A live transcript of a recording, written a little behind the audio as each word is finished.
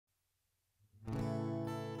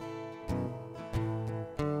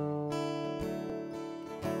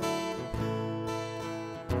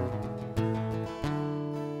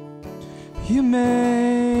You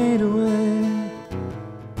made a way.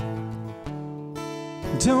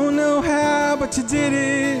 Don't know how, but you did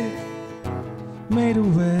it. Made a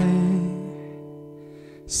way.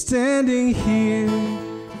 Standing here,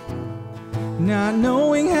 not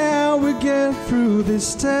knowing how we get through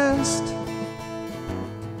this test,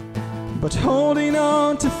 but holding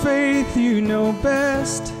on to faith, you know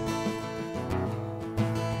best.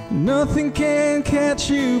 Nothing can catch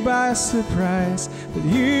you by surprise, but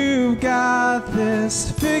you've got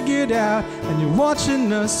this figured out, and you're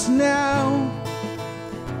watching us now.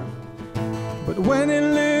 But when it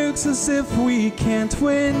looks as if we can't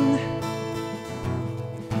win,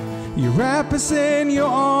 you wrap us in your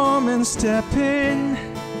arm and step in,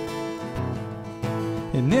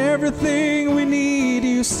 and everything we need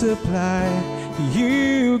you supply.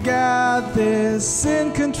 You got this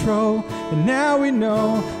in control, and now we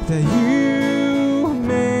know that you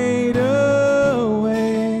made a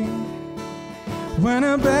way. When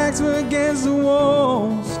our backs were against the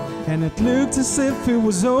walls and it looked as if it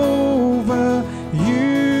was over,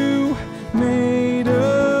 you made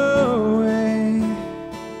a way.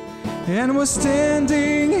 And we're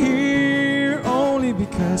standing here only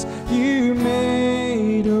because you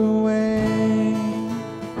made a way.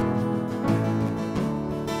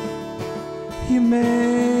 You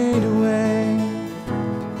made a way.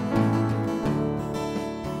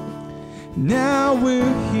 Now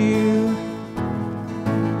we're here,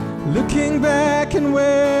 looking back and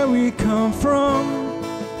where we come from,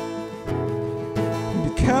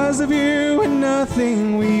 because of you and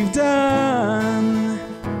nothing we've done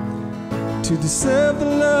to deserve the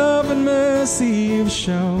love and mercy you've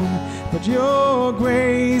shown. But your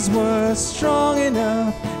grace was strong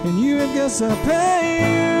enough, and you had guess up, and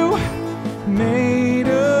you made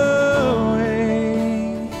a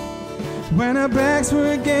way. When our backs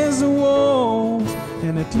were against the walls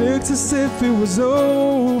and it looked as if it was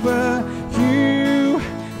over, you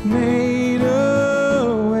made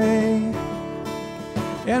a way.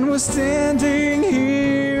 And we're standing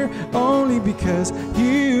here only because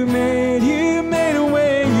you made a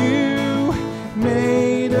way. You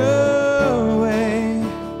made a way.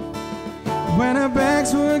 When our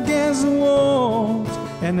backs were against the walls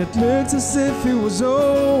and it looked as if it was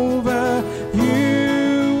over,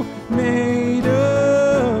 you made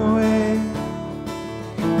a way.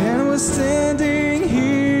 And we're standing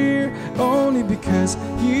here only because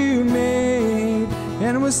you made.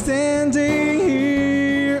 And we're standing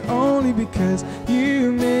here only because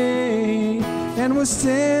you made. And we're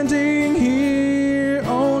standing here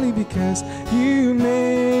only because you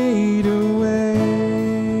made a way.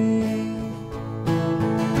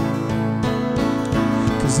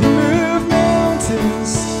 'Cause you move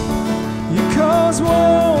mountains, you cause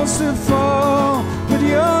walls to fall with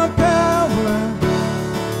your power.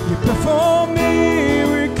 You perform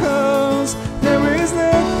miracles. There is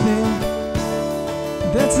nothing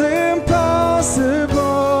that's impossible.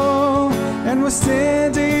 And we're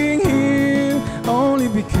standing here only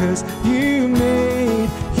because you made.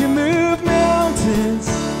 You move mountains,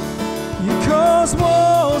 you cause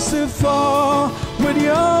walls to fall with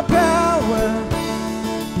your power.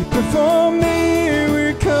 You perform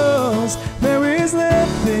miracles. There is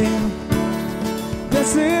nothing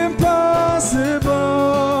that's impossible.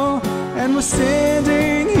 And we're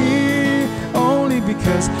standing here only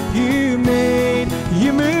because you made.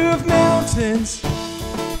 You move mountains,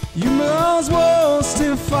 you cause walls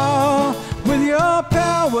to fall with your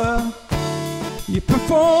power. You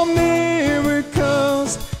perform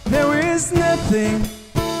miracles. There is nothing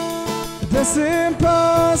that's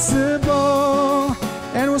impossible.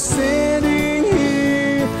 And we're standing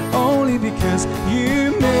here only because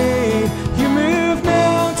you made. You move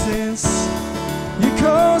mountains, you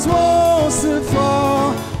cause walls to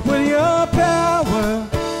fall with your power.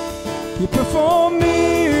 You perform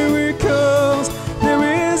miracles. There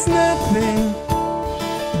is nothing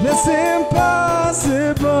that's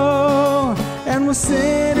impossible. And we're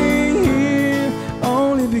standing here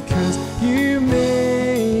only because you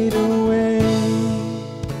made a way.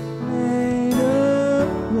 Made a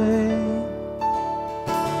way.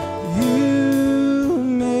 You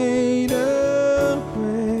made a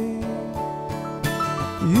way.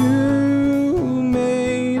 You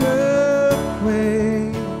made a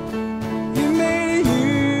way. You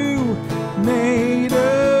made a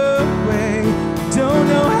way. Don't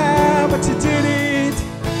know how, but you did it.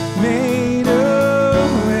 Made a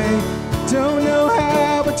way. Don't know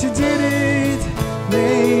how, but you did it.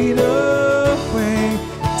 Made a way.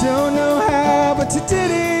 Don't know how, but you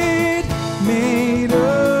did it. Made a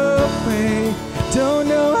way. Don't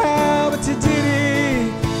know how, but you did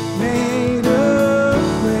it. Made a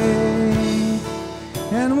way.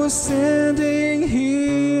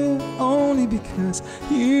 because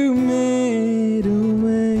you made a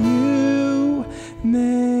way. You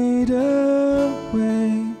made a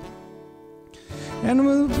way. And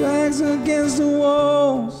with backs against the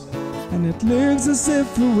walls, and it looks as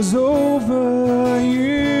if it was over,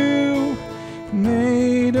 you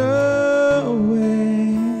made a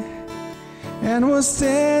way. And we're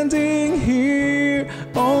standing here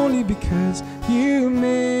only because you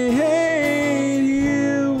made a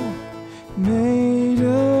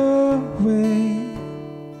way.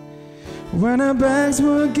 When our backs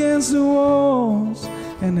were against the walls,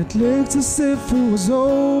 and it looked as if it was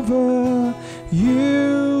over,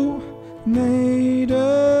 you made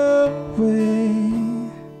a way.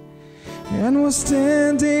 And we're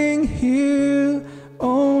standing here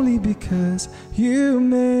only because you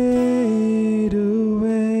made a